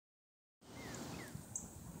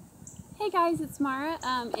Hey guys, it's Maura,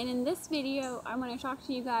 and in this video I want to talk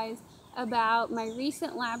to you guys about my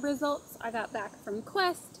recent lab results I got back from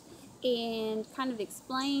Quest and kind of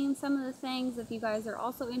explain some of the things. If you guys are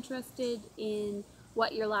also interested in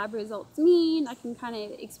what your lab results mean, I can kind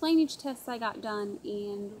of explain each test I got done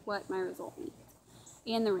and what my result means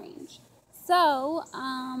and the range. So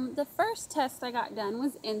the first test I got done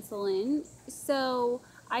was insulin. So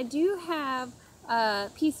I do have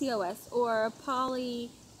PCOS, or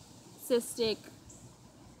polycystic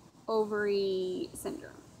ovary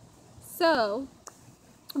syndrome. So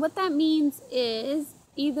what that means is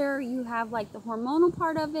either you have like the hormonal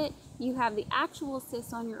part of it, you have the actual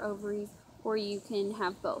cysts on your ovaries, or you can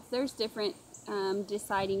have both. There's different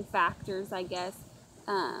deciding factors, I guess,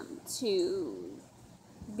 to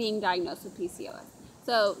being diagnosed with PCOS.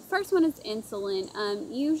 So first one is insulin.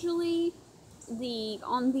 Usually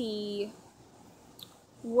on the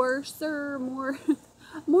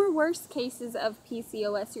more worst cases of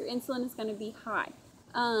PCOS, your insulin is going to be high.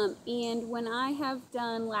 And when I have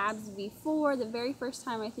done labs before, the very first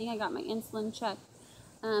time I think I got my insulin checked,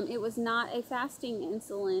 it was not a fasting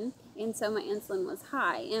insulin, and so my insulin was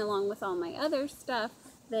high. And along with all my other stuff,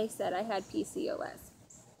 they said I had PCOS,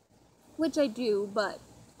 which I do, but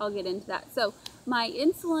I'll get into that. So my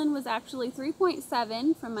insulin was actually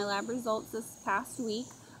 3.7 from my lab results this past week.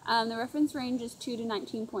 The reference range is 2 to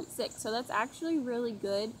 19.6, so that's actually really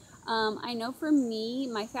good. I know for me,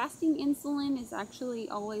 my fasting insulin is actually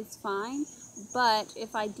always fine, but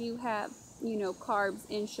if I do have, carbs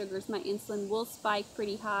and sugars, my insulin will spike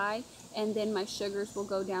pretty high, and then my sugars will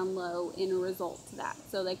go down low in a result to that.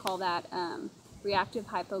 So they call that reactive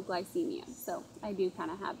hypoglycemia. So I do kind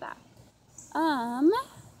of have that.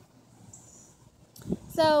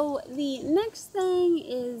 So the next thing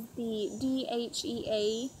is the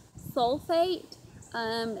DHEA sulfate.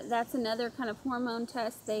 That's another kind of hormone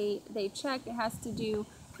test they check. It has to do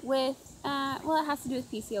with, it has to do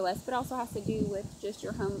with PCOS, but also has to do with just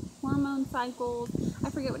your hormone cycles. I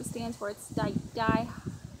forget what it stands for. It's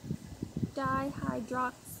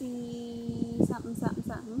dihydroxy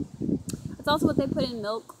something. It's also what they put in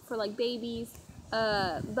milk for like babies.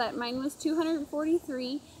 But mine was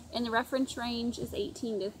 243, and the reference range is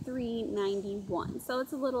 18 to 391. So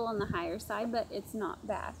it's a little on the higher side, but it's not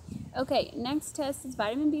bad. Okay, next test is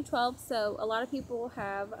vitamin B12. So a lot of people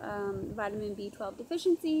have vitamin B12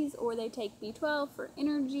 deficiencies, or they take B12 for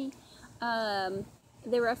energy. The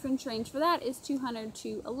reference range for that is 200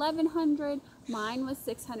 to 1100. Mine was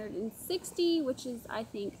 660, which is, I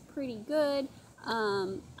think, pretty good.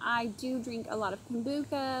 I do drink a lot of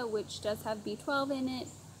kombucha, which does have B12 in it,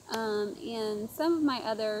 and some of my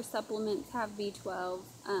other supplements have B12,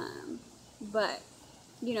 but,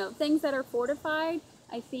 things that are fortified,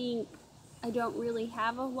 I think I don't really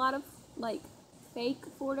have a lot of, like, fake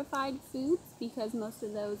fortified foods, because most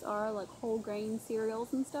of those are, like, whole grain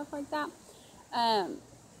cereals and stuff like that.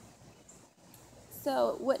 So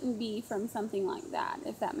it wouldn't be from something like that,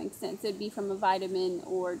 if that makes sense. It'd be from a vitamin,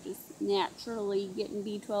 or just naturally getting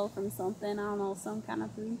B12 from something, I don't know, some kind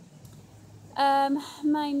of food.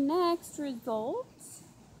 My next results,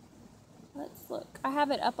 let's look. I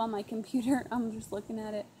have it up on my computer. I'm just looking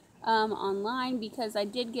at it online, because I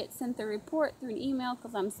did get sent the report through an email,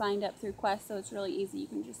 because I'm signed up through Quest, so it's really easy. You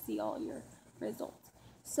can just see all your results.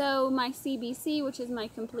 So my CBC, which is my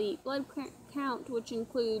complete blood count, which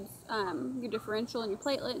includes your differential and your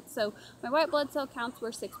platelets. So my white blood cell counts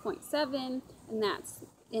were 6.7, and that's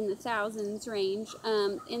in the thousands range.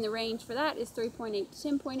 In the range for that is 3.8 to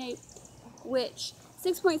 10.8, which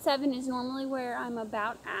 6.7 is normally where I'm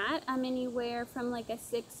about at. I'm anywhere from like a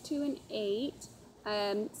 6 to an 8.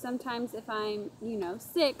 Sometimes if I'm,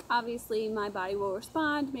 sick, obviously my body will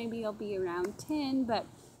respond. Maybe I'll be around 10, but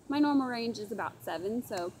my normal range is about 7,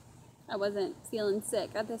 so I wasn't feeling sick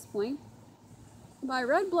at this point. My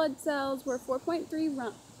red blood cells were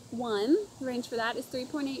 4.31. The range for that is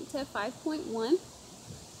 3.8 to 5.1.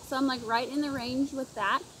 So I'm like right in the range with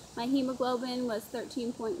that. My hemoglobin was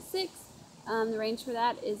 13.6. The range for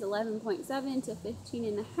that is 11.7 to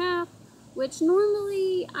 15.5, which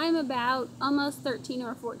normally I'm about almost 13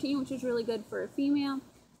 or 14, which is really good for a female,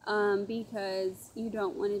 because you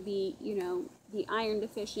don't want to be, be iron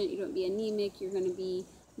deficient, you don't be anemic, you're going to be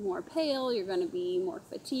more pale, you're going to be more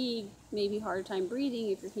fatigued, maybe harder time breathing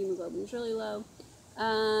if your hemoglobin is really low.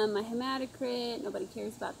 My hematocrit, nobody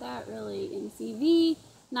cares about that really. MCV,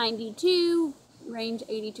 92, range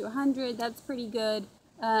 80 to 100, that's pretty good.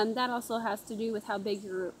 That also has to do with how big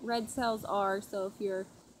your red cells are, so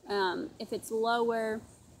if it's lower,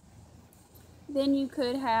 then you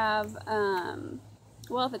could have,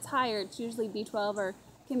 if it's higher, it's usually B12 or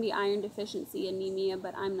can be iron deficiency anemia,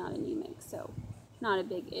 but I'm not anemic, so not a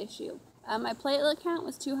big issue. My platelet count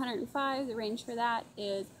was 205. The range for that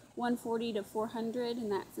is 140 to 400,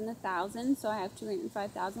 and that's in the thousands, so I have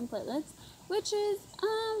 205,000 platelets, which is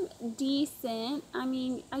decent. I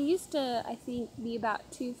mean, I used to, I think, be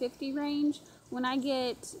about 250 range. When I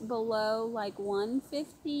get below like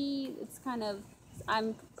 150, it's kind of,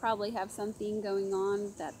 I'm probably have something going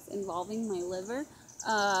on that's involving my liver,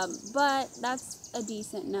 but that's a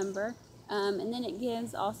decent number. And then it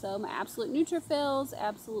gives also my absolute neutrophils,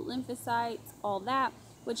 absolute lymphocytes, all that,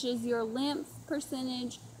 which is your lymph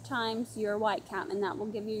percentage times your white count, and that will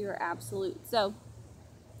give you your absolute. So,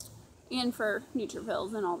 and for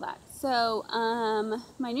neutrophils and all that. So,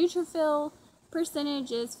 my neutrophil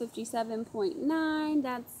percentage is 57.9.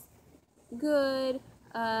 That's good.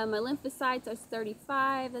 My lymphocytes are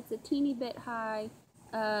 35. That's a teeny bit high.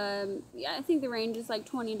 Yeah, I think the range is like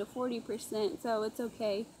 20 to 40%, so it's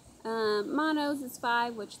okay. Monos is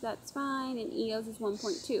 5, which that's fine, and EOs is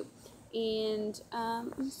 1.2. And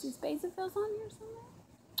let me see, is basophils on here somewhere?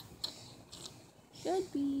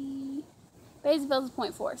 Should be. Basophils is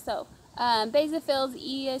 0.4. So basophils,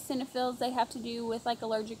 eosinophils, they have to do with like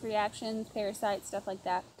allergic reactions, parasites, stuff like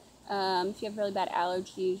that. If you have really bad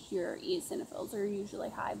allergies, your eosinophils are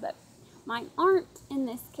usually high, but mine aren't in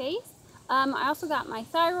this case. I also got my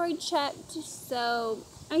thyroid checked, so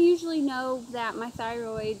I usually know that my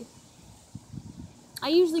thyroid, I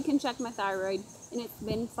usually can check my thyroid, and it's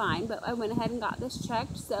been fine, but I went ahead and got this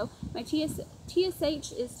checked. So my TSH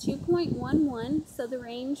is 2.11, so the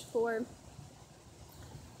range for,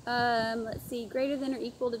 let's see, greater than or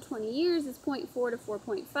equal to 20 years is 0.4 to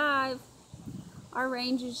 4.5. Our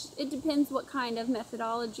range is, it depends what kind of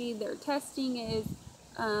methodology their testing is.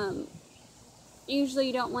 Usually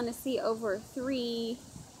you don't want to see over 3,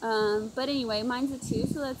 but anyway, mine's a 2,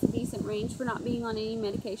 so that's a decent range for not being on any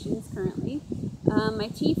medications currently. My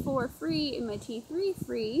T4 free and my T3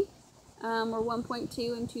 free were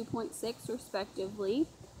 1.2 and 2.6 respectively.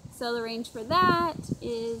 So the range for that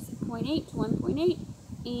is 0.8 to 1.8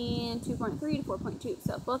 and 2.3 to 4.2.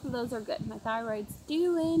 So both of those are good. My thyroid's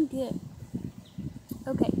doing good.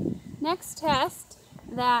 Okay, next test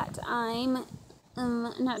that I'm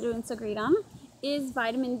not doing so great on is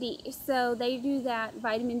vitamin D. So they do that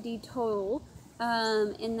vitamin D total,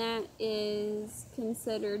 and that is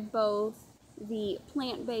considered both the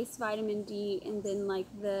plant-based vitamin D and then like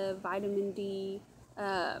the vitamin D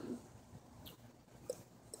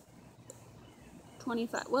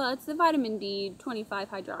 25. Well, it's the vitamin D 25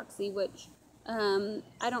 hydroxy, which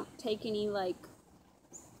I don't take any, like,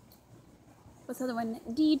 what's the other one?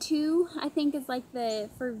 D2, I think, is like the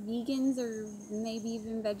for vegans or maybe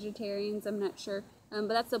even vegetarians. I'm not sure. But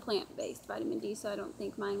that's a plant-based vitamin D, so I don't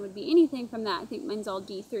think mine would be anything from that. I think mine's all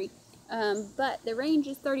D3. But the range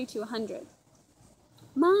is 30 to 100.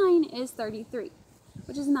 Mine is 33,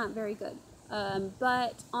 which is not very good.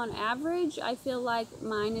 But on average, I feel like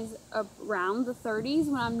mine is around the 30s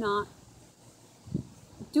when I'm not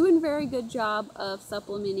doing a very good job of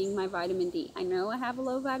supplementing my vitamin D. I know I have a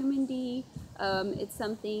low vitamin D. It's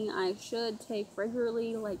something I should take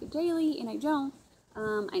regularly, like daily, and I don't.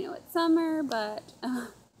 I know it's summer, but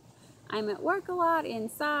I'm at work a lot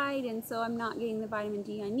inside, and so I'm not getting the vitamin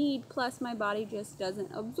D I need, plus my body just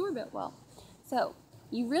doesn't absorb it well. So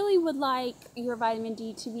you really would like your vitamin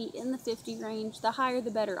D to be in the 50 range. The higher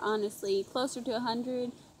the better, honestly. Closer to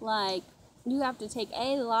 100, like, you have to take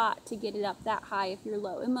a lot to get it up that high if you're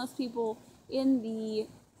low. And most people in the,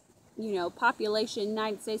 you know, population,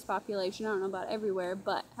 United States population, I don't know about everywhere,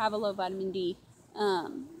 but have a low vitamin D.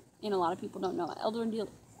 And a lot of people don't know it.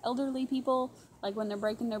 Elderly people, like when they're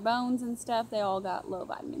breaking their bones and stuff, they all got low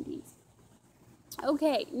vitamin Ds.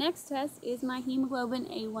 Okay, next test is my hemoglobin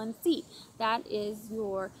A1C. That is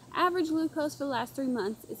your average glucose for the last 3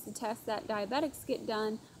 months. It's the test that diabetics get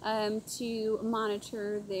done to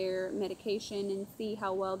monitor their medication and see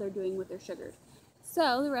how well they're doing with their sugars.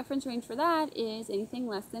 So the reference range for that is anything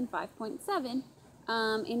less than 5.7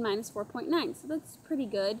 and minus 4.9. So that's pretty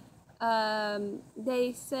good.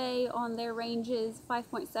 They say on their ranges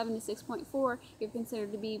 5.7 to 6.4, you're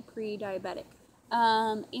considered to be pre-diabetic.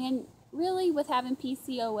 And really, with having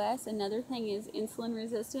PCOS, another thing is insulin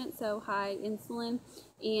resistant, so high insulin,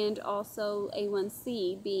 and also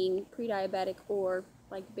A1C being pre-diabetic or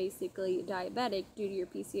like basically diabetic due to your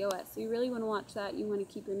PCOS. So you really want to watch that. You want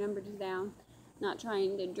to keep your numbers down, not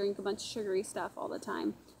trying to drink a bunch of sugary stuff all the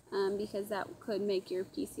time, because that could make your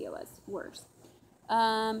PCOS worse.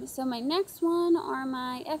 So my next one are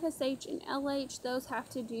my FSH and LH. Those have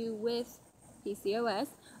to do with PCOS,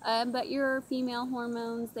 but your female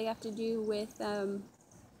hormones, they have to do with,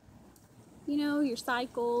 you know, your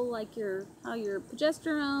cycle, like how your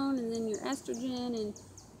progesterone and then your estrogen, and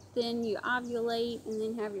then you ovulate and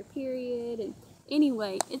then have your period. And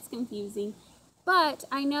anyway, it's confusing. But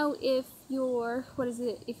I know if your,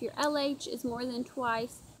 if your LH is more than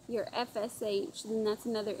twice your FSH, then that's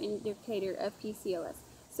another indicator of PCOS.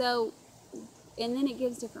 So, and then it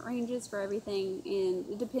gives different ranges for everything, and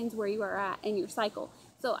it depends where you are at in your cycle.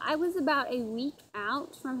 So I was about a week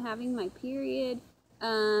out from having my period.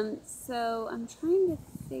 So I'm trying to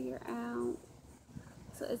figure out,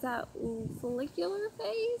 so is that follicular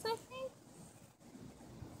phase, I think?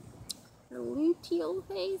 Or luteal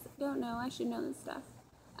phase? I don't know, I should know this stuff.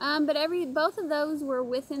 But both of those were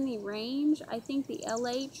within the range. I think the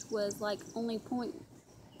LH was like only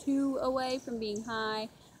 0.2 away from being high,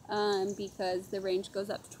 because the range goes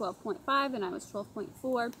up to 12.5 and I was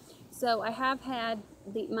 12.4. So I have had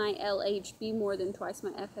my LH be more than twice my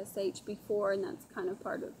FSH before, and that's kind of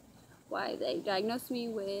part of why they diagnosed me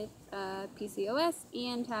with PCOS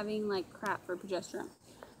and having like crap for progesterone.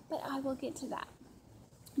 But I will get to that.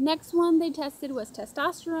 Next one they tested was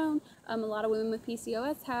testosterone. A lot of women with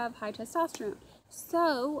PCOS have high testosterone.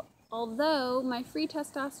 So, although my free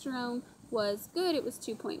testosterone was good, it was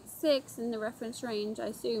 2.6, and the reference range, I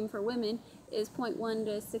assume, for women is 0.1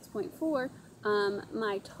 to 6.4.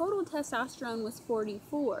 My total testosterone was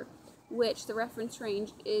 44, which the reference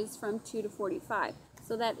range is from 2 to 45.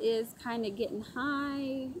 So that is kind of getting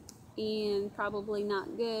high and probably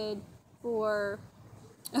not good for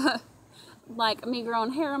like me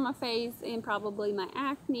growing hair on my face and probably my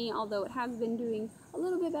acne, although it has been doing a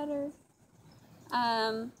little bit better.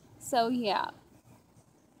 So yeah.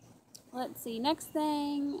 Let's see, next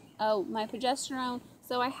thing, my progesterone.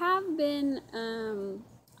 So I have been,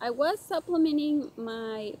 I was supplementing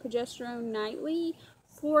my progesterone nightly,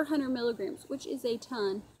 400 milligrams, which is a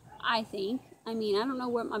ton, I think. I mean, I don't know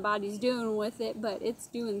what my body's doing with it, but it's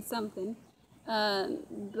doing something.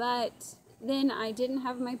 But then I didn't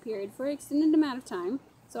have my period for an extended amount of time,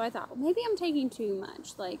 so I thought, well, maybe I'm taking too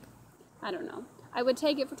much, like, I don't know. I would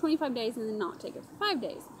take it for 25 days and then not take it for 5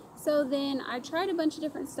 days. So then I tried a bunch of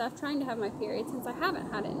different stuff trying to have my period, since I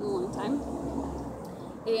haven't had it in a long time.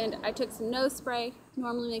 And I took some nose spray,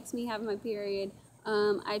 normally makes me have my period.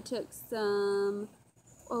 I took some,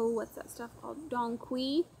 what's that stuff called?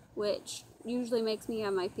 Donquil, which usually makes me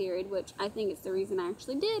have my period, which I think is the reason I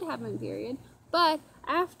actually did have my period. But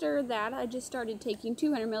after that, I just started taking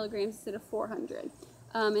 200 milligrams instead of 400.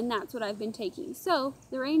 And that's what I've been taking. So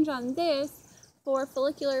the range on this for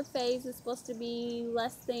follicular phase is supposed to be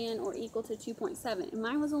less than or equal to 2.7, and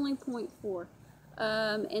mine was only 0.4.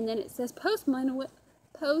 And then it says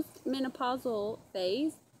postmenopausal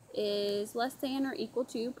phase is less than or equal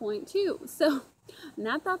to 0.2. So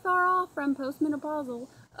not that far off from postmenopausal.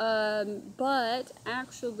 But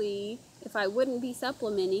actually, if I wouldn't be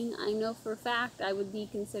supplementing, I know for a fact I would be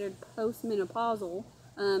considered postmenopausal,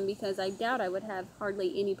 because I doubt I would have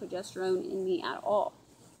hardly any progesterone in me at all.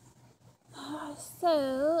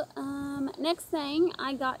 So, next thing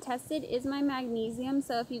I got tested is my magnesium.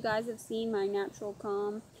 So if you guys have seen my Natural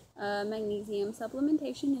Calm, magnesium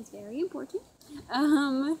supplementation is very important,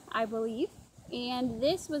 I believe. And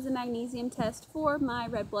this was a magnesium test for my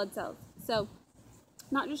red blood cells. So,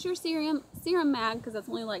 not just your serum mag, because that's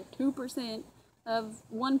only like 2% of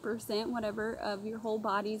 1%, whatever, of your whole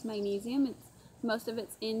body's magnesium. Most of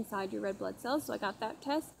it's inside your red blood cells, so I got that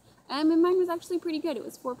test. And mine was actually pretty good. It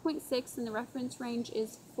was 4.6, and the reference range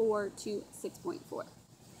is 4 to 6.4.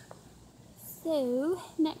 So,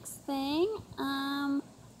 next thing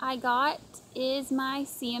I got is my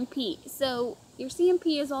CMP. So, your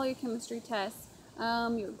CMP is all your chemistry tests,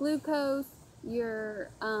 your glucose,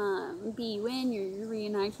 your BUN, your urea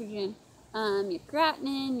nitrogen, your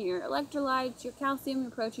creatinine, your electrolytes, your calcium,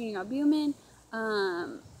 your protein, your albumin,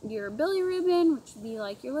 your bilirubin, which would be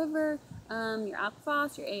like your liver, your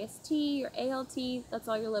alkaphos, your AST, your ALT, that's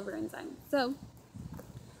all your liver enzymes. So,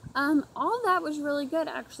 all that was really good,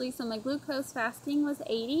 actually. So my glucose fasting was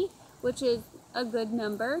 80, which is a good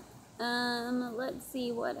number. Let's see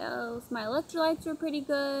what else. My electrolytes were pretty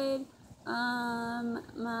good.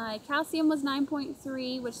 My calcium was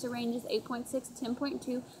 9.3, which the range is 8.6 to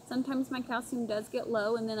 10.2. Sometimes my calcium does get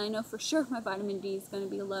low, and then I know for sure my vitamin D is going to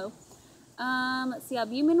be low. Let's see,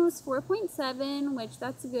 albumin was 4.7, which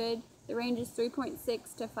that's good. The range is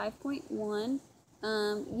 3.6 to 5.1.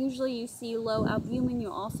 Usually you see low albumin,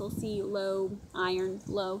 you'll also see low iron,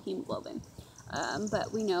 low hemoglobin.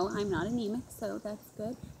 But we know I'm not anemic, so that's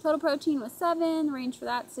good. Total protein was 7, the range for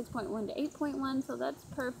that 6.1 to 8.1, so that's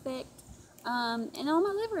perfect. And all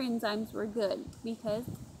my liver enzymes were good because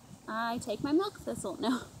I take my milk thistle.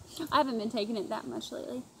 No, I haven't been taking it that much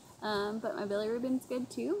lately. But my bilirubin's good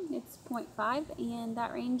too. It's 0.5, and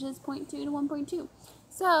that range is 0.2 to 1.2.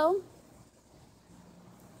 So,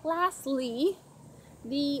 lastly,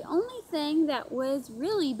 the only thing that was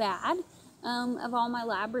really bad of all my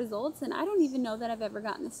lab results, and I don't even know that I've ever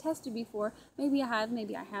gotten this tested before. Maybe I have,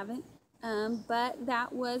 maybe I haven't. But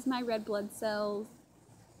that was my red blood cell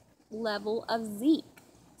level of zinc.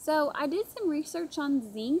 So I did some research on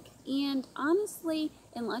zinc, and honestly,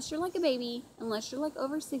 unless you're like a baby, unless you're like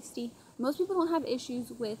over 60, most people don't have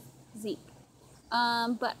issues with zinc.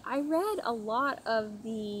 But I read a lot of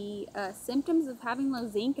the symptoms of having low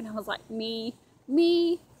zinc, and I was like, me.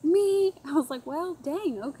 I was like, well,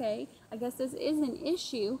 dang, okay, I guess this is an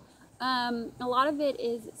issue. A lot of it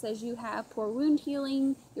is, it says you have poor wound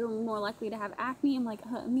healing, you're more likely to have acne. I'm like,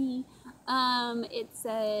 me. It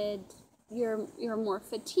said you're more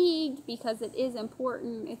fatigued because it is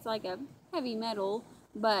important. It's like a heavy metal,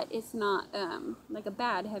 but it's not like a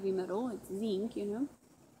bad heavy metal. It's zinc, you know.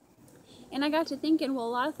 And I got to thinking, well, a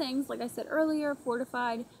lot of things, like I said earlier,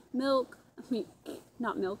 fortified milk,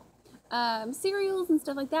 not milk, cereals and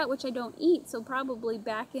stuff like that, which I don't eat, so probably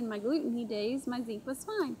back in my gluten-y days, my zinc was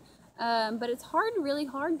fine. But it's hard, really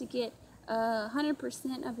hard to get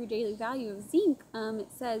 100% of your daily value of zinc.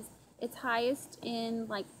 It says it's highest in,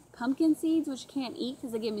 like, pumpkin seeds, which you can't eat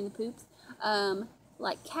because they give me the poops.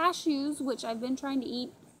 Like cashews, which I've been trying to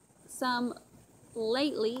eat some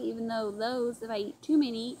lately, even though those, if I eat too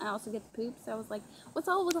many, I also get the poops. So I was like, what's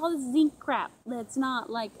all with all this zinc crap that's not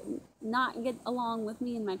get along with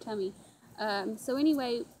me in my tummy? So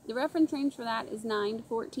anyway, the reference range for that is 9 to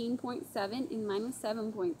 14.7, and mine was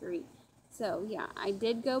 7.3. So yeah, I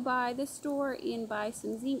did go by the store and buy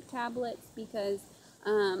some zinc tablets because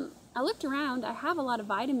I looked around. I have a lot of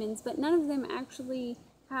vitamins, but none of them actually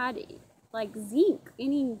had like zinc,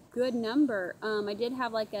 any good number. I did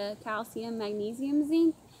have like a calcium, magnesium,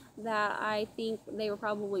 zinc that I think they were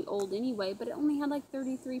probably old anyway, but it only had like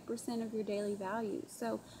 33% of your daily value.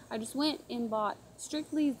 So I just went and bought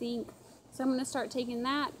strictly zinc. So I'm going to start taking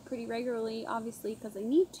that pretty regularly, obviously, because I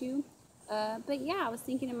need to. But yeah, I was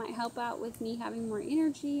thinking it might help out with me having more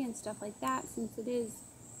energy and stuff like that, since it is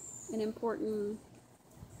an important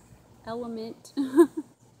element.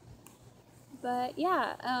 But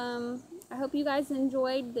yeah, I hope you guys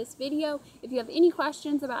enjoyed this video. If you have any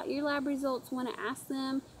questions about your lab results, want to ask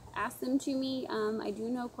them to me. I do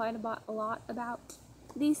know quite a lot about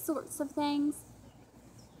these sorts of things.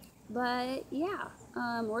 But yeah,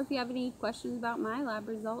 or if you have any questions about my lab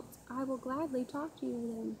results, I will gladly talk to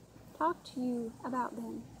you about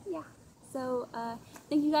them. Yeah. So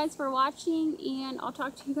thank you guys for watching, and I'll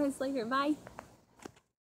talk to you guys later. Bye.